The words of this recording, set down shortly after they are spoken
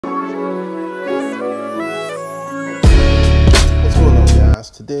guys,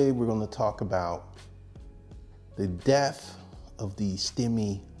 today we're going to talk about the death of the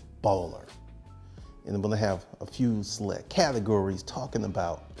Stimi baller. And I'm going to have a few select categories talking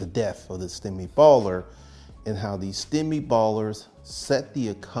about the death of the Stimi baller and how these Stimi ballers set the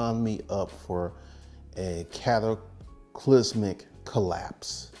economy up for a cataclysmic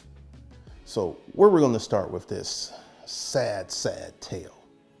collapse. So where we're going to start with this sad tale.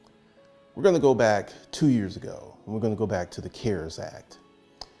 We're going to go back 2 years ago, and we're going to go back to the CARES Act.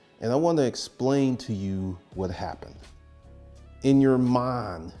 And I want to explain to you what happened. In your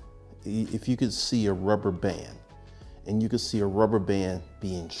mind, if you could see a rubber band, and you could see a rubber band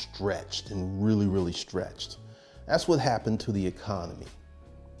being stretched and really stretched, that's what happened to the economy.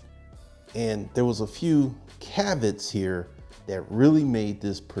 And there was a few caveats here that really made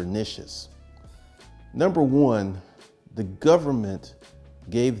this pernicious. Number one, the government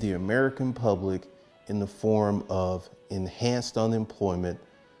gave the American public, in the form of enhanced unemployment,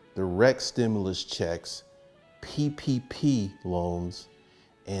 direct stimulus checks, PPP loans,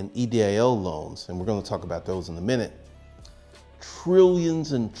 and EIDL loans, and we're going to talk about those in a minute,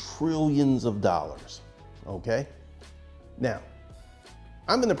 trillions and trillions of dollars, okay? Now,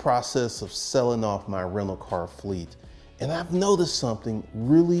 I'm in the process of selling off my rental car fleet, and I've noticed something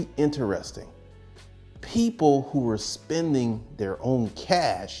really interesting. People who are spending their own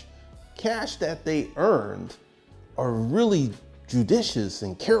cash that they earned, are really judicious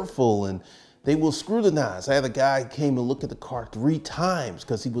and careful, and they will scrutinize. I had a guy came and look at the car 3 times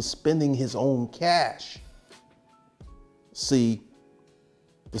because he was spending his own cash. See,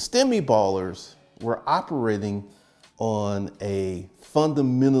 the Stimi ballers were operating on a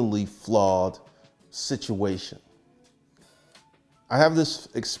fundamentally flawed situation. I have this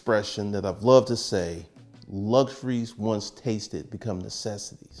expression that I've loved to say: luxuries once tasted become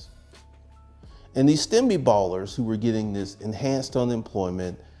necessities. And these Stimi ballers who were getting this enhanced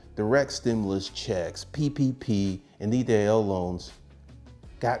unemployment, direct stimulus checks, PPP, and EIDL loans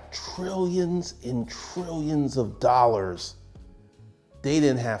got trillions and trillions of dollars they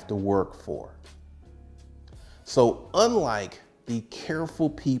didn't have to work for. So unlike the careful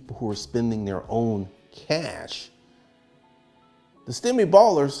people who are spending their own cash, the Stimi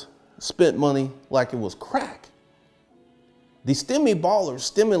ballers spent money like it was crack. The Stimi ballers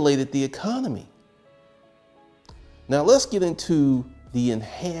stimulated the economy. Now let's get into the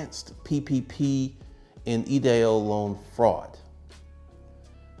enhanced PPP and EIDL loan fraud.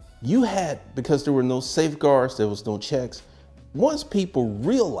 You had, because there were no safeguards, there was no checks, once people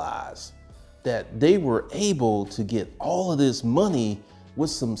realized that they were able to get all of this money with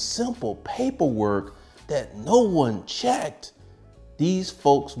some simple paperwork that no one checked, these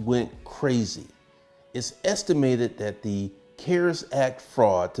folks went crazy. It's estimated that the CARES Act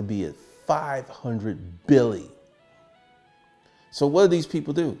fraud to be at $500 billion. So what did these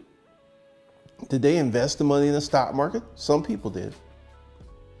people do? Did they invest the money in the stock market? Some people did.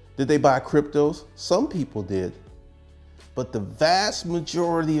 Did they buy cryptos? Some people did. But the vast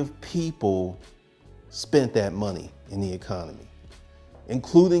majority of people spent that money in the economy,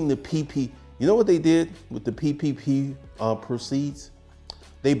 including the PP. You know what they did with the PPP proceeds?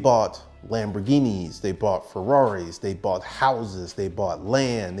 They bought Lamborghinis, they bought Ferraris, they bought houses, they bought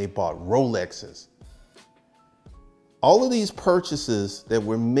land, they bought Rolexes. All of these purchases that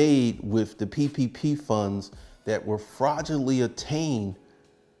were made with the PPP funds that were fraudulently obtained,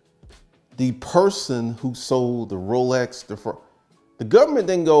 the person who sold the Rolex, the government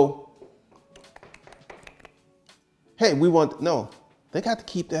didn't go, hey, no, they got to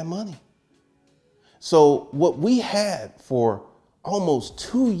keep that money. So what we had for almost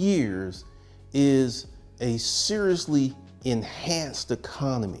 2 years is a seriously enhanced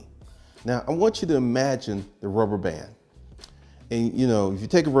economy. Now, I want you to imagine the rubber band. And you know, if you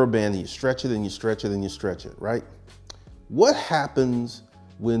take a rubber band and you stretch it and you stretch it and you stretch it, right? What happens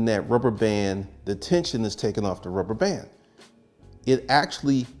when that rubber band, the tension is taken off the rubber band? It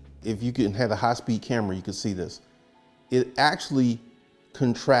actually, if you can have a high-speed camera, you can see this. It actually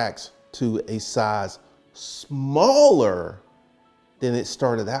contracts to a size smaller than it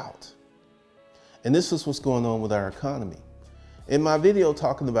started out. And this is what's going on with our economy. In my video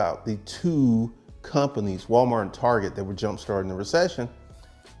talking about the 2 companies, Walmart and Target, that were jump-starting the recession,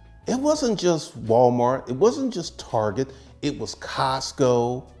 it wasn't just Walmart, it wasn't just Target, it was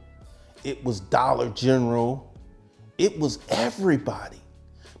Costco, it was Dollar General, it was everybody.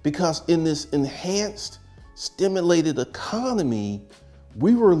 Because in this enhanced, stimulated economy,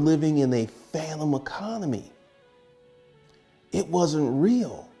 we were living in a phantom economy. It wasn't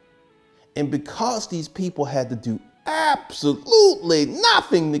real. And because these people had to do absolutely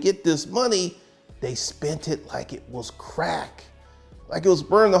nothing to get this money, they spent it like it was crack. like it was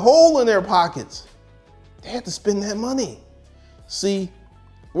burning a hole in their pockets. They had to spend that money. See,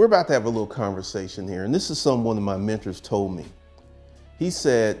 we're about to have a little conversation here, and this is something one of my mentors told me. He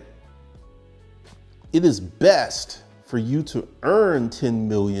said, it is best for you to earn 10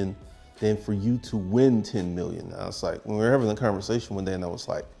 million than for you to win 10 million. And I was like, when we were having a conversation one day, and I was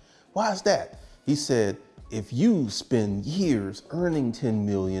like, why is that? He said, if you spend years earning 10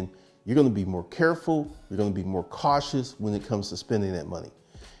 million, you're gonna be more careful, you're gonna be more cautious when it comes to spending that money.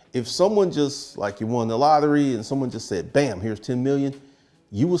 If someone just, like you won the lottery and someone just said, bam, here's 10 million,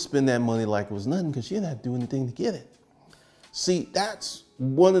 you will spend that money like it was nothing because you didn't have to do anything to get it. See, that's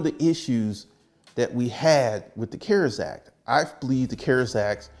one of the issues that we had with the CARES Act. I believe the CARES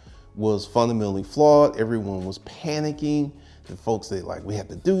Act was fundamentally flawed. Everyone was panicking. The folks, they like, we have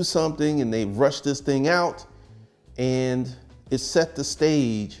to do something, and they rushed this thing out, and it set the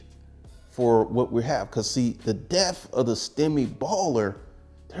stage for what we have. Because see, the death of the Stimi baller,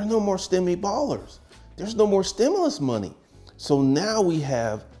 there are no more Stimi ballers. There's no more stimulus money. So now we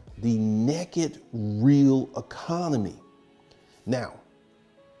have the naked real economy. Now,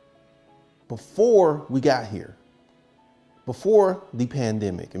 before we got here, before the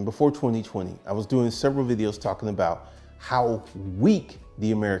pandemic and before 2020, I was doing several videos talking about how weak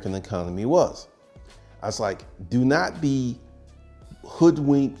the American economy was. I was like, do not be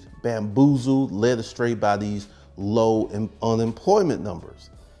hoodwinked, bamboozled, led astray by these low unemployment numbers.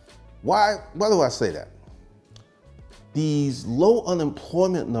 Why do I say that? These low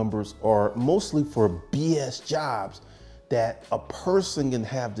unemployment numbers are mostly for BS jobs that a person can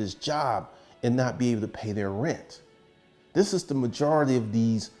have this job and not be able to pay their rent. This is the majority of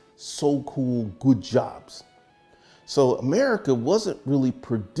these so-called good jobs. So America wasn't really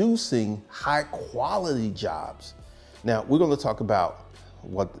producing high quality jobs. Now we're going to talk about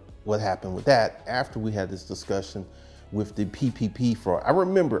what happened with that after we had this discussion with the PPP fraud. I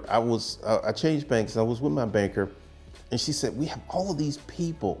remember I changed banks. I was with my banker, and she said, we have all of these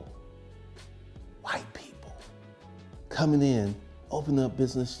people, white people, coming in, opening up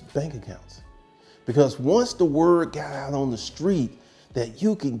business bank accounts. Because once the word got out on the street that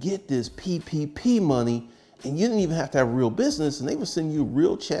you can get this PPP money and you didn't even have to have real business, and they were sending you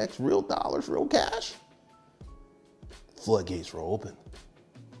real checks, real dollars, real cash, floodgates were open.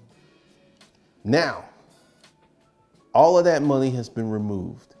 Now, all of that money has been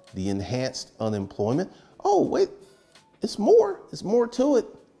removed. The enhanced unemployment. Oh, wait, it's more to it.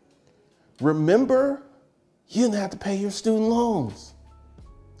 Remember, you didn't have to pay your student loans.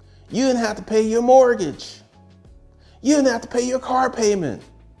 You didn't have to pay your mortgage. You didn't have to pay your car payment.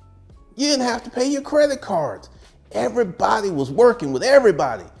 You didn't have to pay your credit cards. Everybody was working with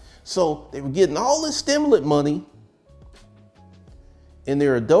everybody. So they were getting all this stimulus money, and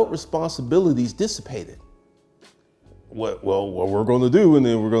their adult responsibilities dissipated. What we're going to do, and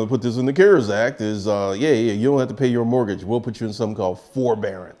then we're going to put this in the CARES Act, is, you don't have to pay your mortgage. We'll put you in something called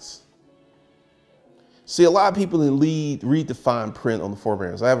forbearance. See, a lot of people read the fine print on the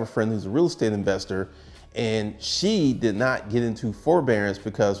forbearance. I have a friend who's a real estate investor, and she did not get into forbearance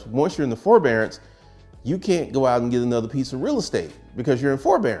because once you're in the forbearance, you can't go out and get another piece of real estate because you're in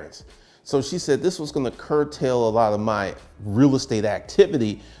forbearance. So she said this was going to curtail a lot of my real estate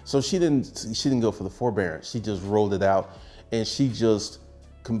activity. So she didn't go for the forbearance. She just rolled it out, and she just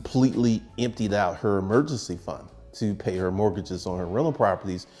completely emptied out her emergency fund to pay her mortgages on her rental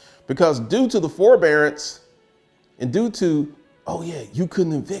properties. Because due to the forbearance and due to, oh yeah, you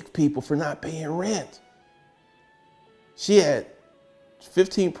couldn't evict people for not paying rent. She had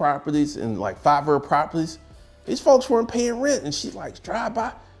 15 properties and like 5 of her properties. These folks weren't paying rent, and she's like, drive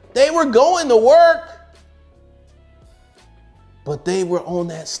by. They were going to work, but they were on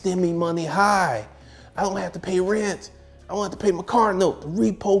that Stimi money high. I don't have to pay rent. I don't have to pay my car note. The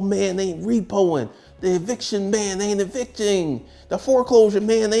repo man ain't repoing. The eviction man ain't evicting. The foreclosure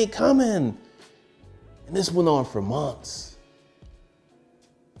man ain't coming. And this went on for months.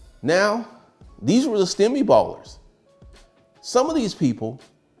 Now, these were the Stimi ballers. Some of these people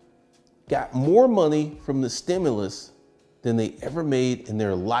got more money from the stimulus than they ever made in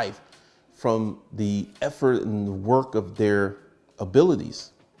their life from the effort and the work of their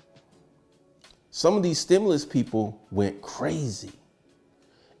abilities. Some of these stimulus people went crazy.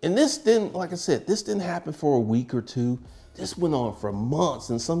 And this didn't, like I said, this didn't happen for a week or two. This went on for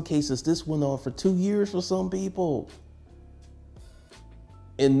months. In some cases, this went on for 2 years for some people.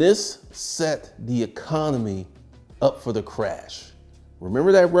 And this set the economy up for the crash.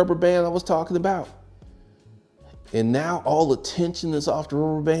 Remember that rubber band I was talking about? And now all the tension is off the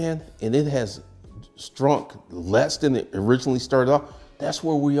rubber band, and it has shrunk less than it originally started off. That's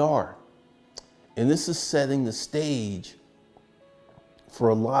where we are. And this is setting the stage for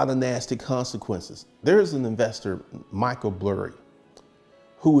a lot of nasty consequences. There's an investor, Michael Burry,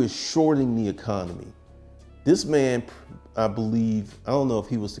 who is shorting the economy. This man, I believe, I don't know if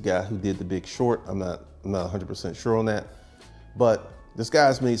he was the guy who did the big short. I'm not 100% sure on that. But this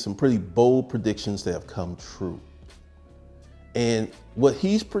guy's made some pretty bold predictions that have come true. And what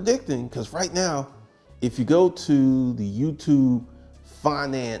he's predicting, because right now, if you go to the YouTube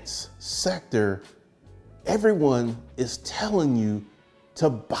finance sector, everyone is telling you to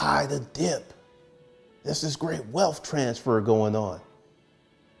buy the dip. There's this great wealth transfer going on.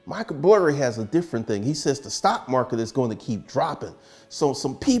 Michael Burry has a different thing. He says the stock market is going to keep dropping. So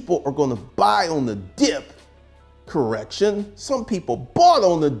some people are going to buy on the dip. Correction, some people bought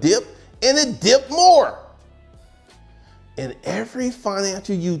on the dip and it dipped more. And every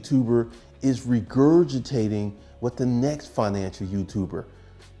financial YouTuber is regurgitating what the next financial YouTuber.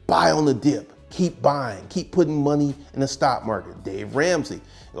 Buy on the dip, keep buying, keep putting money in the stock market. Dave Ramsey,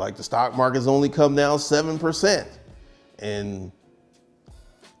 like the stock market's only come down 7%. And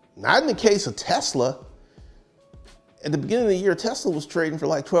not in the case of Tesla. At the beginning of the year, Tesla was trading for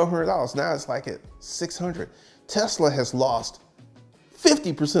like $1,200. Now it's like at $600. Tesla has lost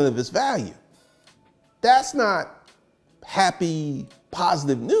 50% of its value. That's not happy,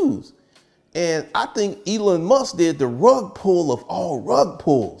 positive news. And I think Elon Musk did the rug pull of all rug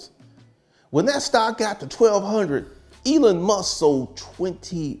pulls. When that stock got to $1,200, Elon Musk sold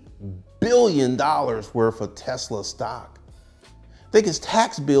 $20 billion worth of Tesla stock. I think his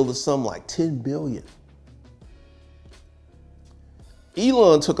tax bill is something like $10 billion.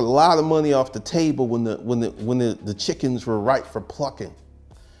 Elon took a lot of money off the table when the chickens were ripe for plucking.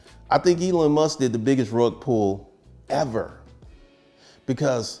 I think Elon Musk did the biggest rug pull ever.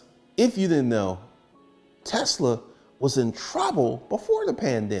 Because if you didn't know, Tesla was in trouble before the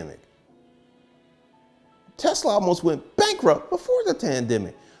pandemic. Tesla almost went bankrupt before the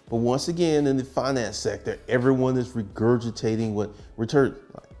pandemic. But once again, in the finance sector, everyone is regurgitating what returned.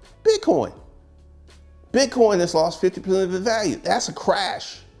 Bitcoin. Bitcoin has lost 50% of its value. That's a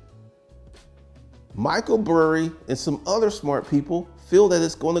crash. Michael Burry and some other smart people feel that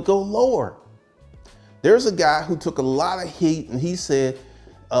it's going to go lower. There's a guy who took a lot of heat and he said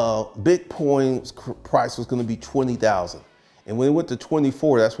Bitcoin's price was going to be 20,000. And when it went to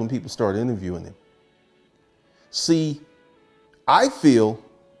 24, that's when people started interviewing him. See, I feel,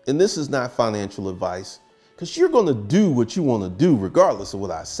 and this is not financial advice, because you're going to do what you want to do regardless of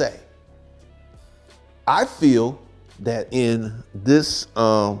what I say. I feel that in this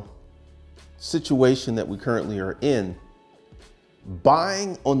situation that we currently are in,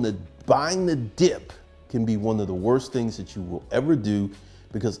 buying the dip can be one of the worst things that you will ever do,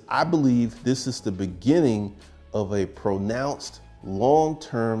 because I believe this is the beginning of a pronounced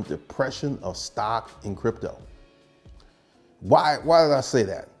long-term depression of stock and crypto. Why did I say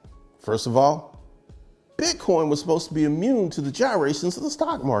that? First of all, Bitcoin was supposed to be immune to the gyrations of the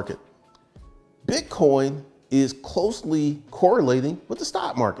stock market. Bitcoin is closely correlating with the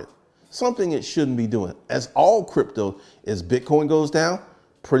stock market, something it shouldn't be doing. As all crypto, as Bitcoin goes down,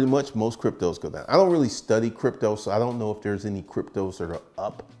 pretty much most cryptos go down. I don't really study crypto, so I don't know if there's any cryptos that are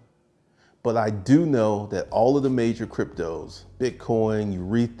up. But I do know that all of the major cryptos, Bitcoin,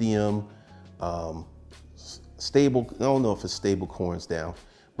 Ethereum, I don't know if it's stable coins down,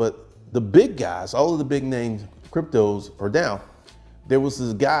 but the big guys, all of the big name cryptos are down. There was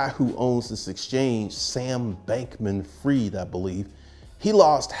this guy who owns this exchange, Sam Bankman-Fried, I believe. He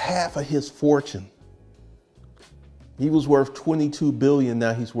lost half of his fortune. He was worth 22 billion,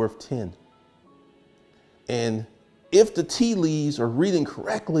 now he's worth 10. And if the tea leaves are reading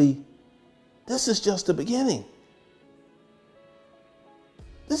correctly, this is just the beginning.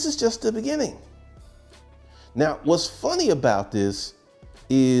 This is just the beginning. Now, what's funny about this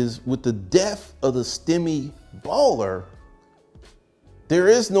is with the death of the Stimi baller, there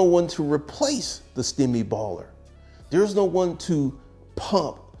is no one to replace the Stimi baller. There's no one to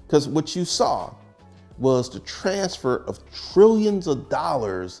pump, because what you saw was the transfer of trillions of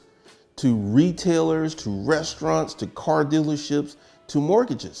dollars to retailers, to restaurants, to car dealerships, to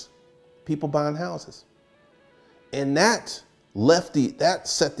mortgages, people buying houses. And that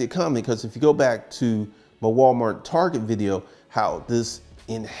set the economy, because if you go back to my Walmart Target video, how this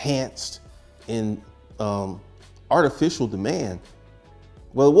enhanced in artificial demand.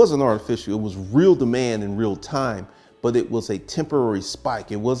 Well, it wasn't artificial, it was real demand in real time, but it was a temporary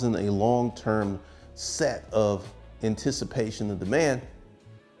spike. It wasn't a long-term set of anticipation of demand.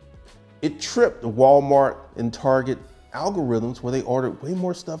 It tripped the Walmart and Target algorithms where they ordered way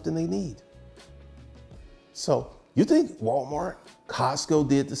more stuff than they need. So you think Walmart, Costco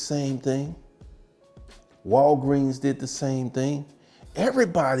did the same thing? Walgreens did the same thing?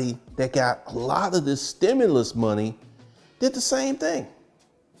 everybody that got a lot of this stimulus money did the same thing.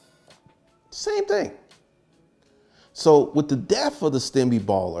 Same thing. So with the death of the Stimi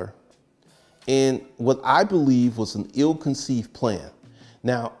baller and what I believe was an ill-conceived plan.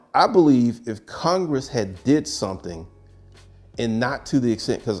 Now, I believe if Congress had did something, and not to the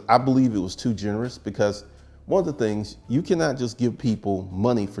extent, because I believe it was too generous, because one of the things, you cannot just give people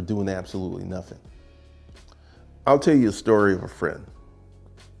money for doing absolutely nothing. I'll tell you a story of a friend.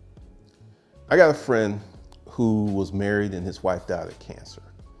 I got a friend who was married and his wife died of cancer.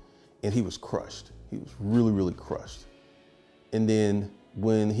 And he was crushed. He was really, really crushed. And then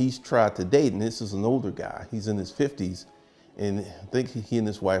when he's tried to date, and this is an older guy, he's in his 50s, and I think he and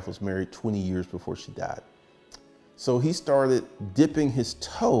his wife was married 20 years before she died. So he started dipping his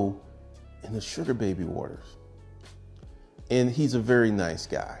toe in the sugar baby waters. And he's a very nice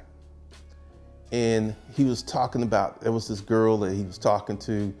guy. And he was talking about, there was this girl that he was talking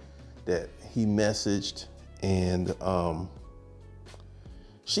to that he messaged, and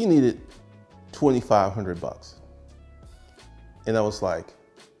she needed $2,500. And I was like,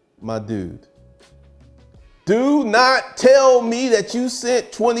 my dude, do not tell me that you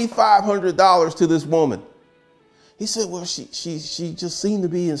sent $2,500 to this woman. He said, well, she just seemed to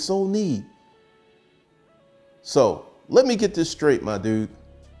be in sole need. So let me get this straight, my dude.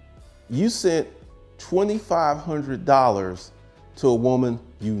 You sent $2,500 to a woman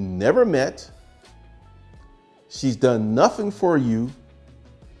you never met. She's done nothing for you.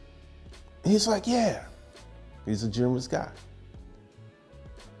 And he's like, yeah, he's a generous guy.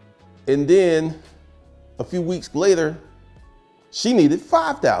 And then a few weeks later, she needed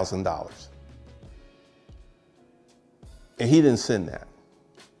 $5,000. And he didn't send that.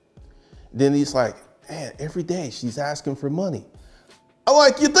 Then he's like, man, every day she's asking for money. I'm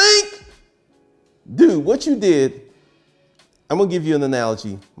like, you think? Dude, what you did, I'm gonna give you an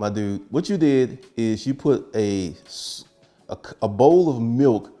analogy, my dude. What you did is you put a bowl of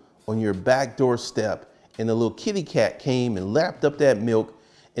milk on your back door step, and a little kitty cat came and lapped up that milk,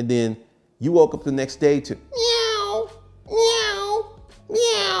 and then you woke up the next day to meow, meow,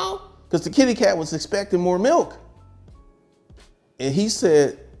 meow, because the kitty cat was expecting more milk. And he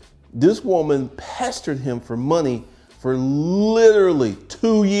said this woman pestered him for money for literally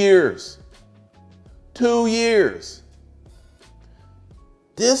 2 years. 2 years.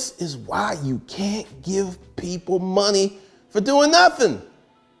 This is why you can't give people money for doing nothing,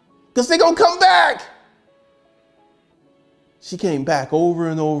 because they're gonna come back. She came back over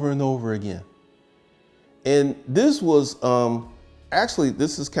and over and over again. And this was, actually,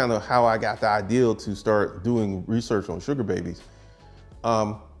 this is kind of how I got the idea to start doing research on sugar babies.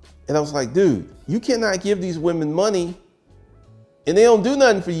 And I was like, dude, you cannot give these women money and they don't do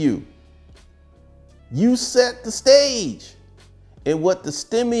nothing for you. You set the stage. And what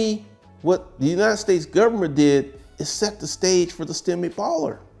the United States government did is set the stage for the Stimi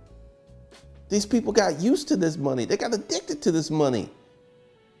baller. These people got used to this money. They got addicted to this money.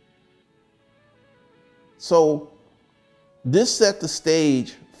 So this set the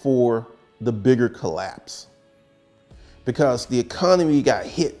stage for the bigger collapse, because the economy got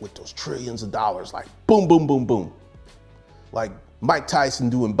hit with those trillions of dollars, like boom, boom, boom, boom. Like Mike Tyson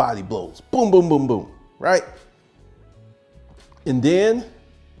doing body blows. Boom, boom, boom, boom, right? And then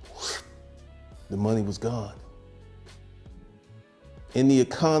the money was gone. And the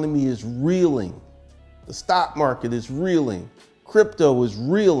economy is reeling. The stock market is reeling. Crypto is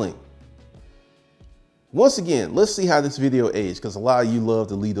reeling. Once again, let's see how this video aged, because a lot of you love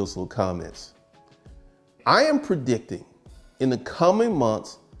to leave those little comments. I am predicting in the coming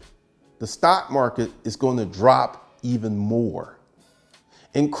months, the stock market is going to drop even more.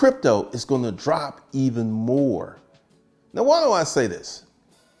 And crypto is going to drop even more. Now, why do I say this?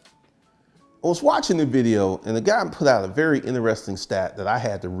 I was watching the video and the guy put out a very interesting stat that I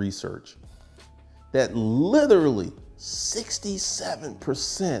had to research, that literally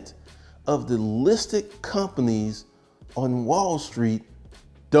 67% of the listed companies on Wall Street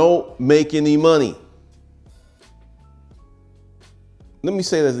don't make any money. Let me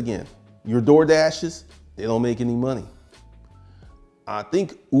say this again. Your DoorDashes, they don't make any money. I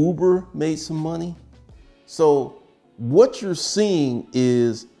think Uber made some money. So what you're seeing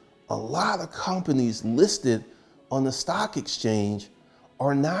is a lot of companies listed on the stock exchange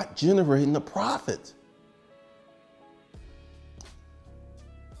are not generating a profit.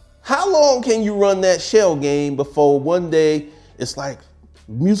 How long can you run that shell game before one day it's like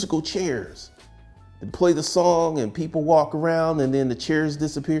musical chairs? They play the song and people walk around and then the chairs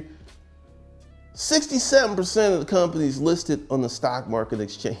disappear. 67% of the companies listed on the stock market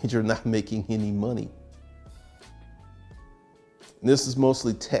exchange are not making any money. And this is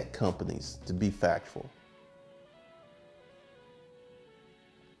mostly tech companies, to be factual.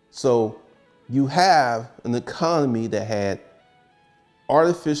 So you have an economy that had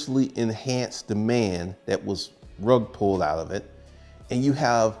artificially enhanced demand that was rug pulled out of it. And you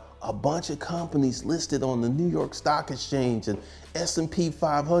have a bunch of companies listed on the New York Stock Exchange and S&P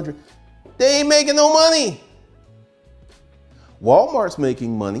 500. They ain't making no money. Walmart's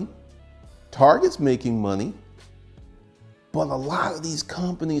making money. Target's making money. But a lot of these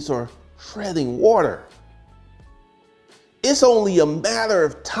companies are treading water. It's only a matter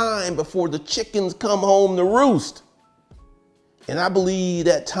of time before the chickens come home to roost. And I believe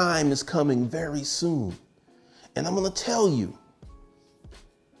that time is coming very soon. And I'm going to tell you.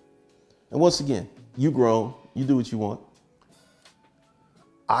 And once again, you grown, you do what you want.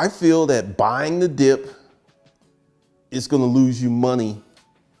 I feel that buying the dip is going to lose you money.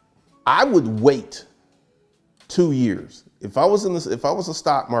 I would wait 2 years. If I was a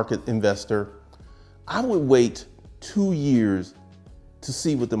stock market investor, I would wait 2 years to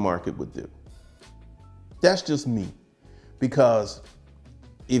see what the market would do. That's just me. Because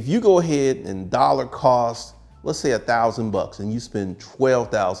if you go ahead and dollar cost, let's say $1,000 and you spend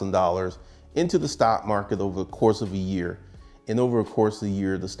 $12,000 into the stock market over the course of a year, and over the course of the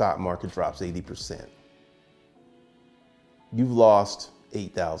year, the stock market drops 80%. You've lost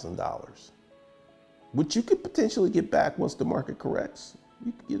 $8,000, which you could potentially get back once the market corrects.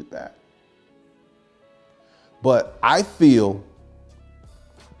 You could get it back. But I feel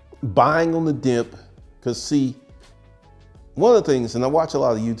buying on the dip, because see, one of the things, and I watch a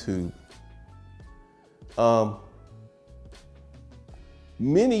lot of YouTube,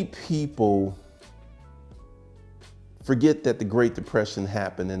 many people forget that the Great Depression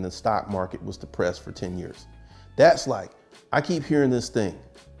happened and the stock market was depressed for 10 years. That's like, I keep hearing this thing.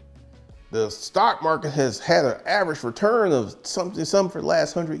 The stock market has had an average return of something for the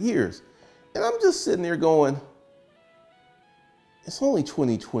last 100 years. And I'm just sitting there going, it's only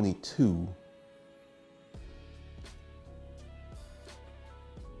 2022.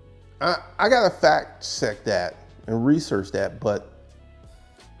 I got to fact check that and research that, but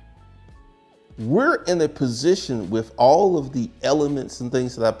we're in a position with all of the elements and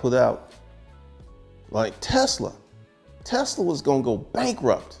things that I put out, like Tesla. Tesla was going to go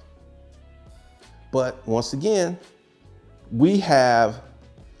bankrupt. But once again, we have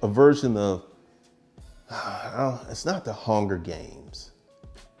a version of, it's not the Hunger Games.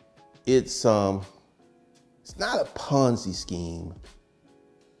 It's not a Ponzi scheme.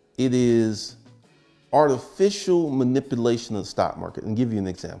 It is artificial manipulation of the stock market. And give you an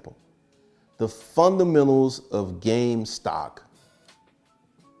example. The fundamentals of GameStop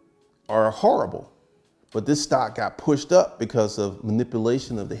are horrible, but this stock got pushed up because of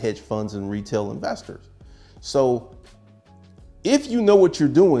manipulation of the hedge funds and retail investors. So if you know what you're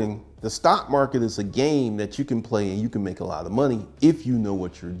doing, the stock market is a game that you can play and you can make a lot of money if you know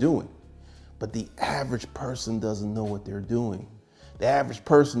what you're doing. But the average person doesn't know what they're doing. The average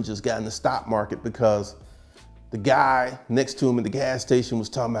person just got in the stock market because the guy next to him at the gas station was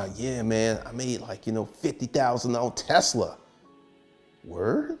talking about, yeah, man, I made like, $50,000 on Tesla.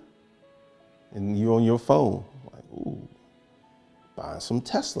 Word? And you're on your phone, like, ooh, buying some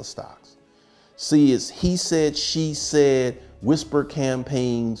Tesla stocks. See, it's he said, she said, whisper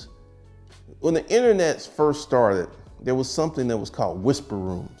campaigns. When the internet first started, there was something that was called whisper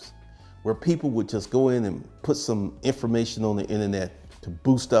rooms, where people would just go in and put some information on the internet to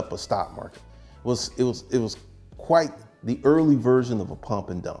boost up a stock market. It was quite the early version of a pump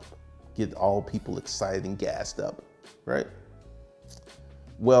and dump. Get all people excited and gassed up, right?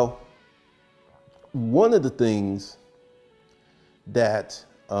 Well, one of the things that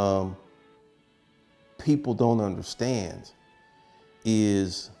people don't understand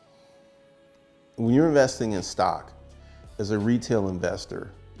is when you're investing in stock as a retail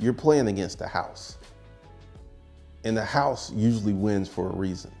investor, you're playing against the house. And the house usually wins for a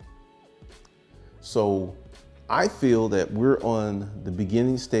reason. So I feel that we're on the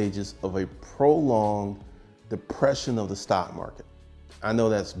beginning stages of a prolonged depression of the stock market. I know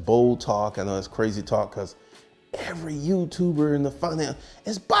that's bold talk. I know that's crazy talk because every YouTuber in the finance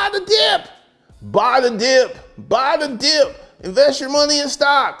is buy the dip, buy the dip, buy the dip, invest your money in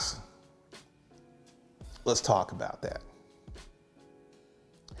stocks. Let's talk about that.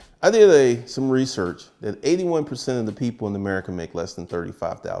 I did some research that 81% of the people in America make less than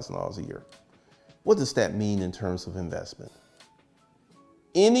 $35,000 a year. What does that mean in terms of investment?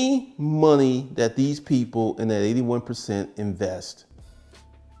 Any money that these people in that 81% invest,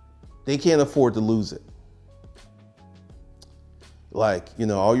 they can't afford to lose it. Like,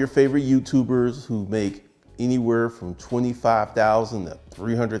 all your favorite YouTubers who make anywhere from 25,000 to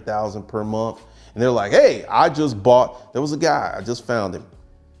 300,000 per month. And they're like, hey, I just bought, there was a guy, I just found him,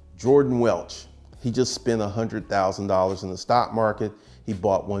 Jordan Welch. He just spent $100,000 in the stock market. He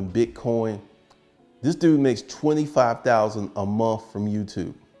bought 1 Bitcoin. This dude makes $25,000 a month from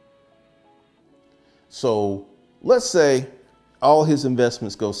YouTube. So let's say all his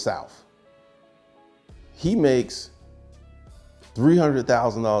investments go south. He makes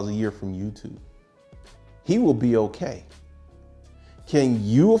 $300,000 a year from YouTube. He will be okay. Can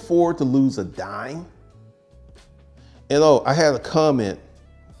you afford to lose a dime? And oh, I had a comment,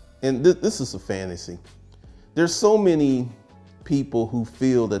 and this is a fantasy. There's so many people who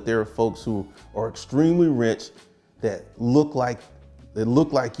feel that there are folks who are extremely rich that look like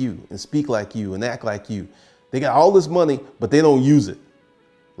you and speak like you and act like you. They got all this money, but they don't use it.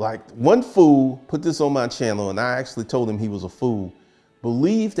 Like one fool put this on my channel, and I actually told him he was a fool.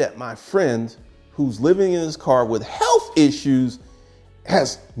 Believe that my friend who's living in his car with health issues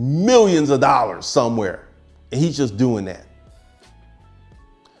has millions of dollars somewhere, and he's just doing that.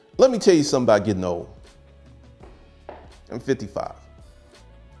 Let me tell you something about getting old. I'm 55.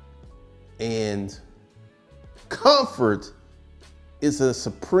 And comfort is a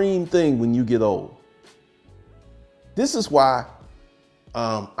supreme thing when you get old. This is why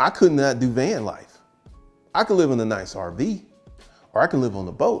I could not do van life. I could live in a nice RV, or I could live on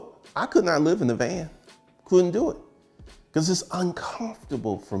a boat. I could not live in a van. Couldn't do it because it's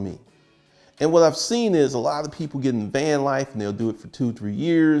uncomfortable for me. And what I've seen is a lot of people get in van life and they'll do it for 2-3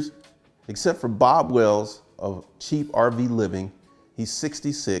 years, except for Bob Wells of Cheap RV Living. He's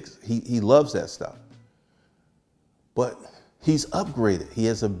 66. He loves that stuff. But he's upgraded. He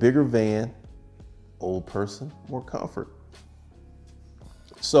has a bigger van, old person, more comfort.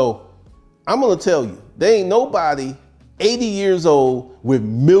 So I'm gonna tell you, there ain't nobody 80 years old with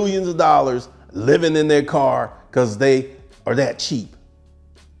millions of dollars living in their car because they are that cheap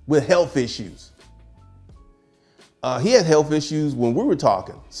with health issues. He had health issues when we were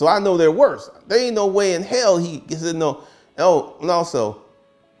talking, so I know they're worse. There ain't no way in hell he said no. Oh, and also,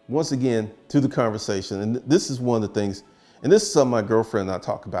 once again, to the conversation, and this is one of the things, and this is something my girlfriend and I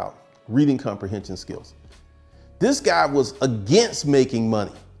talk about, reading comprehension skills. This guy was against making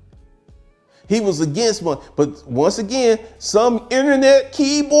money. He was against money, but once again, some internet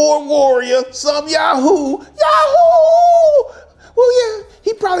keyboard warrior, some Yahoo, well, yeah,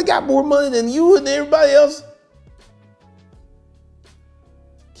 he probably got more money than you and everybody else.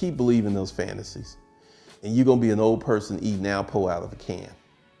 Keep believing those fantasies, and you're gonna be an old person eating Alpo out of a can.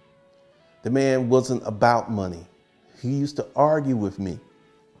 The man wasn't about money. He used to argue with me.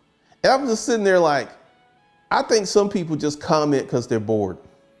 And I was just sitting there like, I think some people just comment because they're bored.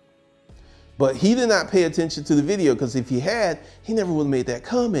 But he did not pay attention to the video, because if he had, he never would have made that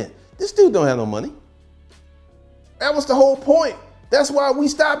comment. This dude don't have no money. That was the whole point. That's why we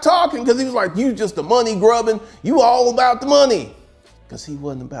stopped talking, because he was like, you just the money grubbing. You all about the money. Because he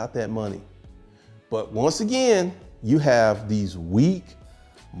wasn't about that money. But once again, you have these weak,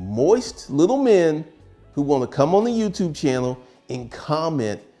 moist little men who want to come on the YouTube channel and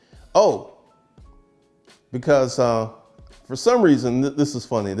comment, oh, because for some reason, this is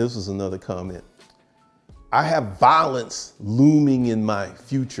funny. This was another comment. I have violence looming in my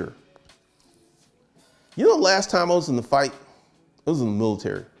future. You know, last time I was in the fight, I was in the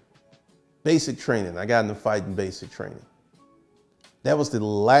military. Basic training. I got in a fight in basic training. That was the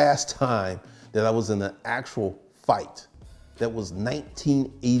last time that I was in an actual fight. That was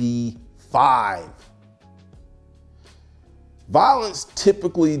 1985. Violence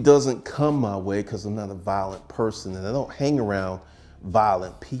typically doesn't come my way because I'm not a violent person and I don't hang around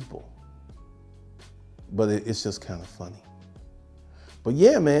violent people. But it's just kind of funny. But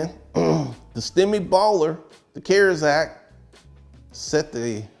yeah, man, the Stimi baller, the CARES Act, set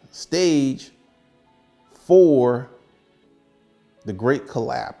the stage for the great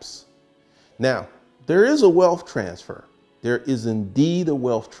collapse. Now, there is a wealth transfer. There is indeed a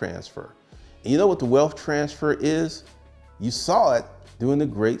wealth transfer. And you know what the wealth transfer is? You saw it during the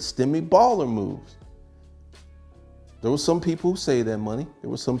great Stimi baller moves. There were some people who saved that money. There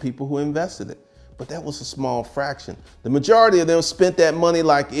were some people who invested it, but that was a small fraction. The majority of them spent that money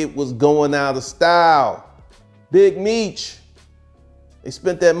like it was going out of style. Big Meech, they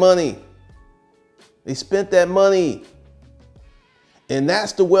spent that money. They spent that money. And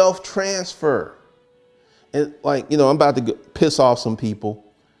that's the wealth transfer. And like, you know, I'm about to piss off some people.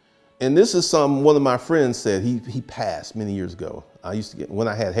 And this is something one of my friends said. He passed many years ago. When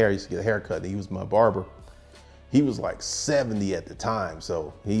I had hair, I used to get a haircut. He was my barber. He was like 70 at the time,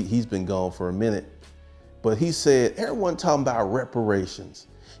 so he's been gone for a minute. But he said, everyone talking about reparations.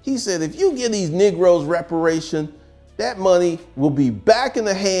 He said, if you give these Negroes reparation, that money will be back in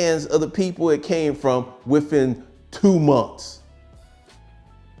the hands of the people it came from within 2 months.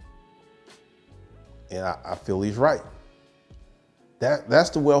 And I feel he's right. That's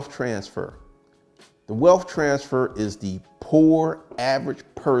the wealth transfer. The wealth transfer is the poor average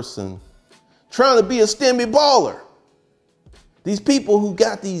person trying to be a Stimi baller. These people who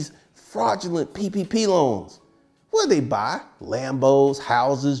got these fraudulent PPP loans, what do they buy? Lambos,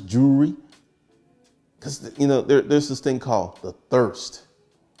 houses, jewelry. Because, you know, there's this thing called the thirst.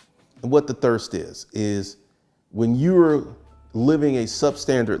 And what the thirst is when you're living a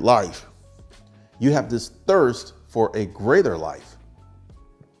substandard life, you have this thirst for a greater life.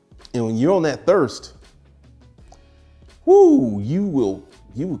 And when you're on that thirst, whoo, you will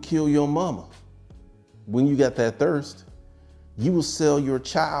kill your mama. When you got that thirst, you will sell your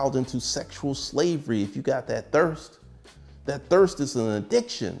child into sexual slavery if you got that thirst. That thirst is an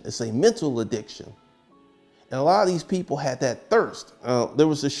addiction. It's a mental addiction. And a lot of these people had that thirst. There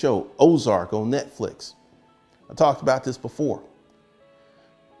was a show, Ozark, on Netflix. I talked about this before.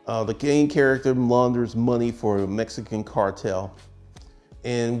 The main character launders money for a Mexican cartel.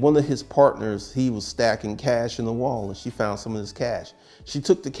 And one of his partners, he was stacking cash in the wall, and she found some of this cash. She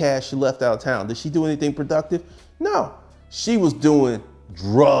took the cash, she left out of town. Did she do anything productive? No. She was doing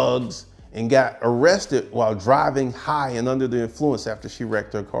drugs and got arrested while driving high and under the influence after she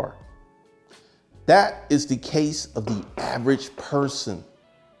wrecked her car. That is the case of the average person.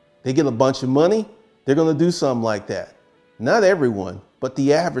 They get a bunch of money, they're gonna do something like that. Not everyone, but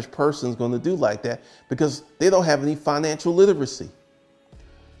the average person is gonna do like that because they don't have any financial literacy.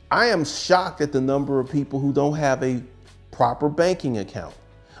 I am shocked at the number of people who don't have a proper banking account.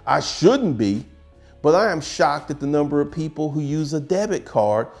 I shouldn't be, but I am shocked at the number of people who use a debit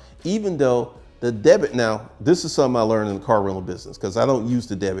card, even though the debit, now this is something I learned in the car rental business because I don't use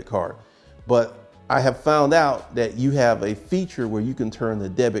the debit card, but I have found out that you have a feature where you can turn the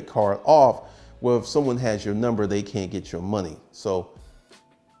debit card off where if someone has your number, they can't get your money. So,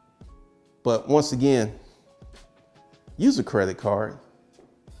 but once again, use a credit card.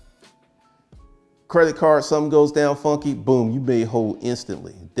 Credit card, something goes down funky, boom, you made whole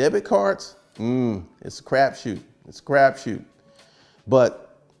instantly. Debit cards, it's a crapshoot. It's a crapshoot.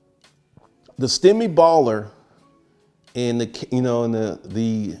 But the Stimi baller and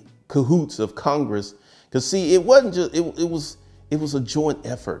the cahoots of Congress, because see, it wasn't just it was a joint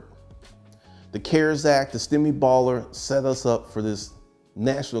effort. The CARES Act, the Stimi baller set us up for this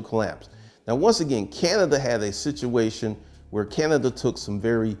national collapse. Now, once again, Canada had a situation where Canada took some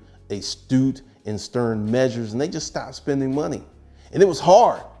very astute and stern measures, and they just stopped spending money. And it was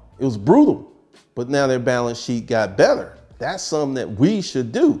hard, it was brutal, but now their balance sheet got better. That's something that we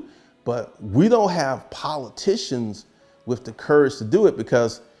should do, but we don't have politicians with the courage to do it,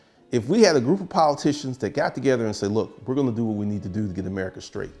 because if we had a group of politicians that got together and said, look, we're gonna do what we need to do to get America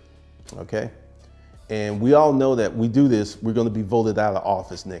straight, okay? And we all know that we do this, we're gonna be voted out of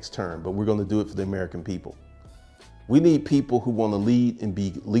office next term, but we're gonna do it for the American people. We need people who wanna lead and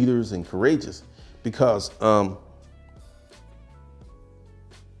be leaders and courageous, because the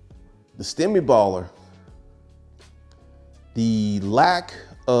Stimi baller, the lack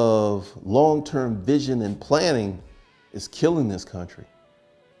of long-term vision and planning is killing this country.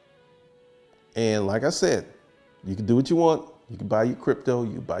 And like I said, you can do what you want. You can buy your crypto,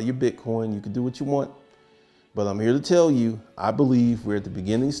 you can buy your Bitcoin, you can do what you want. But I'm here to tell you, I believe we're at the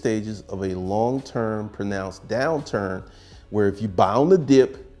beginning stages of a long-term pronounced downturn where if you buy on the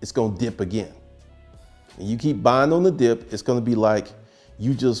dip, it's gonna dip again. And you keep buying on the dip, it's gonna be like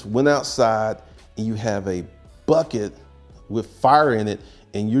you just went outside and you have a bucket with fire in it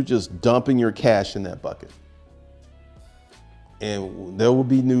and you're just dumping your cash in that bucket. And there will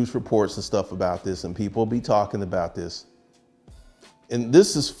be news reports and stuff about this, and people will be talking about this. And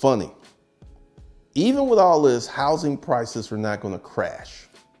this is funny. Even with all this, housing prices are not going to crash.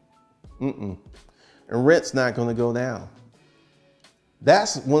 And rent's not going to go down.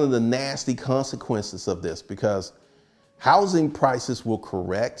 That's one of the nasty consequences of this, because housing prices will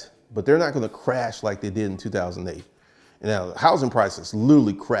correct, but they're not going to crash like they did in 2008. And now housing prices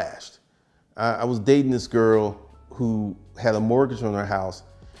literally crashed. I was dating this girl who had a mortgage on her house,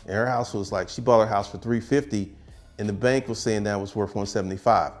 and her house was like, she bought her house for $350, and the bank was saying that was worth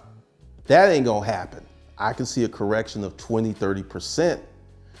 $175. That ain't gonna happen. I can see a correction of 20, 30%,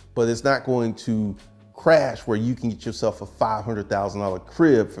 but it's not going to crash where you can get yourself a $500,000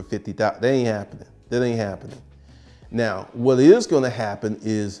 crib for $50,000. That ain't happening. That ain't happening. Now, what is gonna happen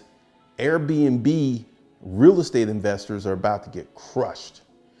is Airbnb real estate investors are about to get crushed,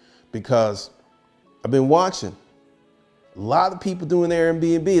 because I've been watching. A lot of people doing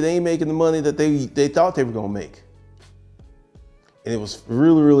Airbnb, they ain't making the money that they thought they were gonna make. And it was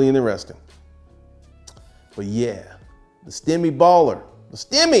really, really interesting. But yeah, the Stimi baller, the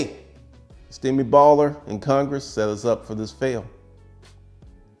Stimi baller in Congress set us up for this fail.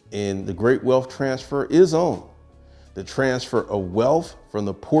 And the great wealth transfer is on. The transfer of wealth from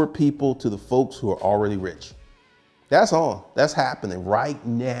the poor people to the folks who are already rich. That's on. That's happening right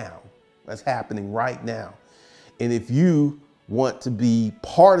now. That's happening right now. And if you want to be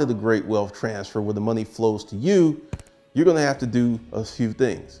part of the great wealth transfer where the money flows to you, you're going to have to do a few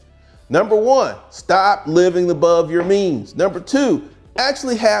things. Number one, stop living above your means. Number two,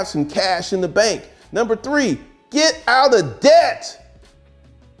 actually have some cash in the bank. Number three, get out of debt.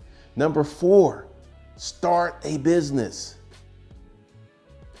 Number four, start a business.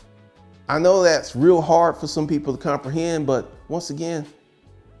 I know that's real hard for some people to comprehend, but once again,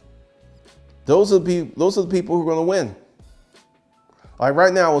 those are the people who are going to win. Like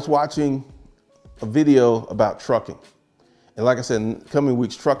right now, I was watching a video about trucking. And like I said, in coming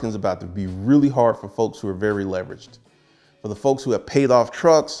weeks, trucking is about to be really hard for folks who are very leveraged. For the folks who have paid off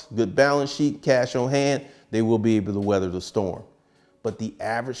trucks, good balance sheet, cash on hand, they will be able to weather the storm. But the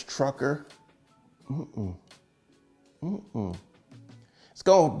average trucker, it's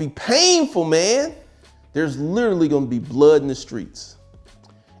going to be painful, man. There's literally going to be blood in the streets.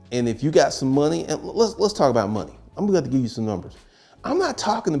 And if you got some money, and let's talk about money. I'm going to have to give you some numbers. I'm not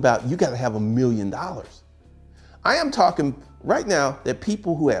talking about you got to have $1 million. I am talking right now that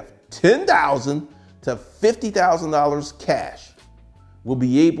people who have $10,000 to $50,000 cash will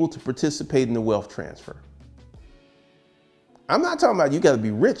be able to participate in the wealth transfer. I'm not talking about you got to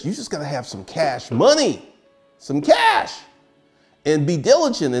be rich. You just got to have some cash money, some cash, and be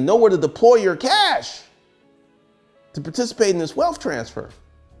diligent and know where to deploy your cash to participate in this wealth transfer.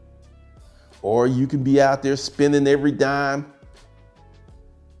 Or you can be out there spending every dime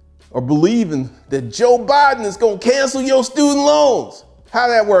or believing that Joe Biden is going to cancel your student loans. How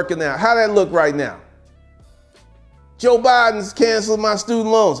that working out? How that look right now? Joe Biden's canceled my student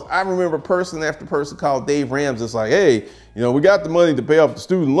loans. I remember person after person called Dave Ramsey. It's like, hey, we got the money to pay off the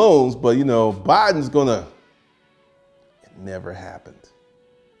student loans, but Biden's gonna. It never happened.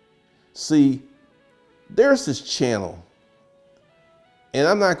 See, there's this channel, and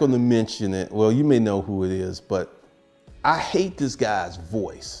I'm not going to mention it. Well, you may know who it is, but I hate this guy's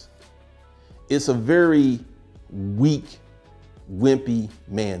voice. It's a very weak, wimpy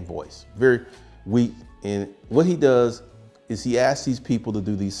man voice, very weak. And what he does is he asks these people to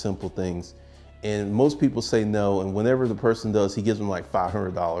do these simple things. And most people say no. And whenever the person does, he gives them like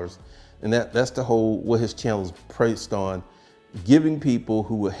 $500. And that's the whole, what his channel is based on, giving people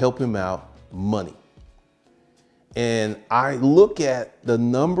who will help him out money. And I look at the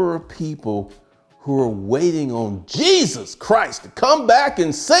number of people who are waiting on Jesus Christ to come back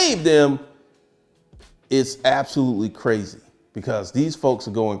and save them. It's absolutely crazy because these folks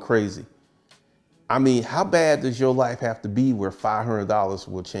are going crazy. I mean, how bad does your life have to be where $500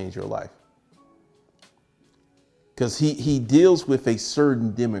 will change your life? Because he deals with a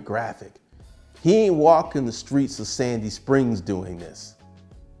certain demographic. He ain't walking the streets of Sandy Springs doing this.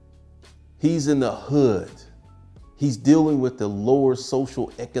 He's in the hood. He's dealing with the lower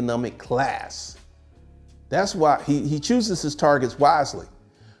social economic class. That's why he chooses his targets wisely.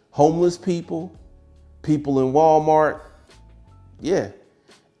 Homeless people, people in Walmart. Yeah.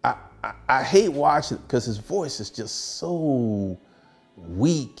 I hate watching it because his voice is just so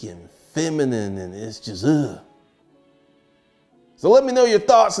weak and feminine, and it's just, ugh. So let me know your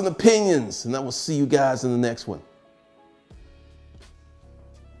thoughts and opinions, and I will see you guys in the next one.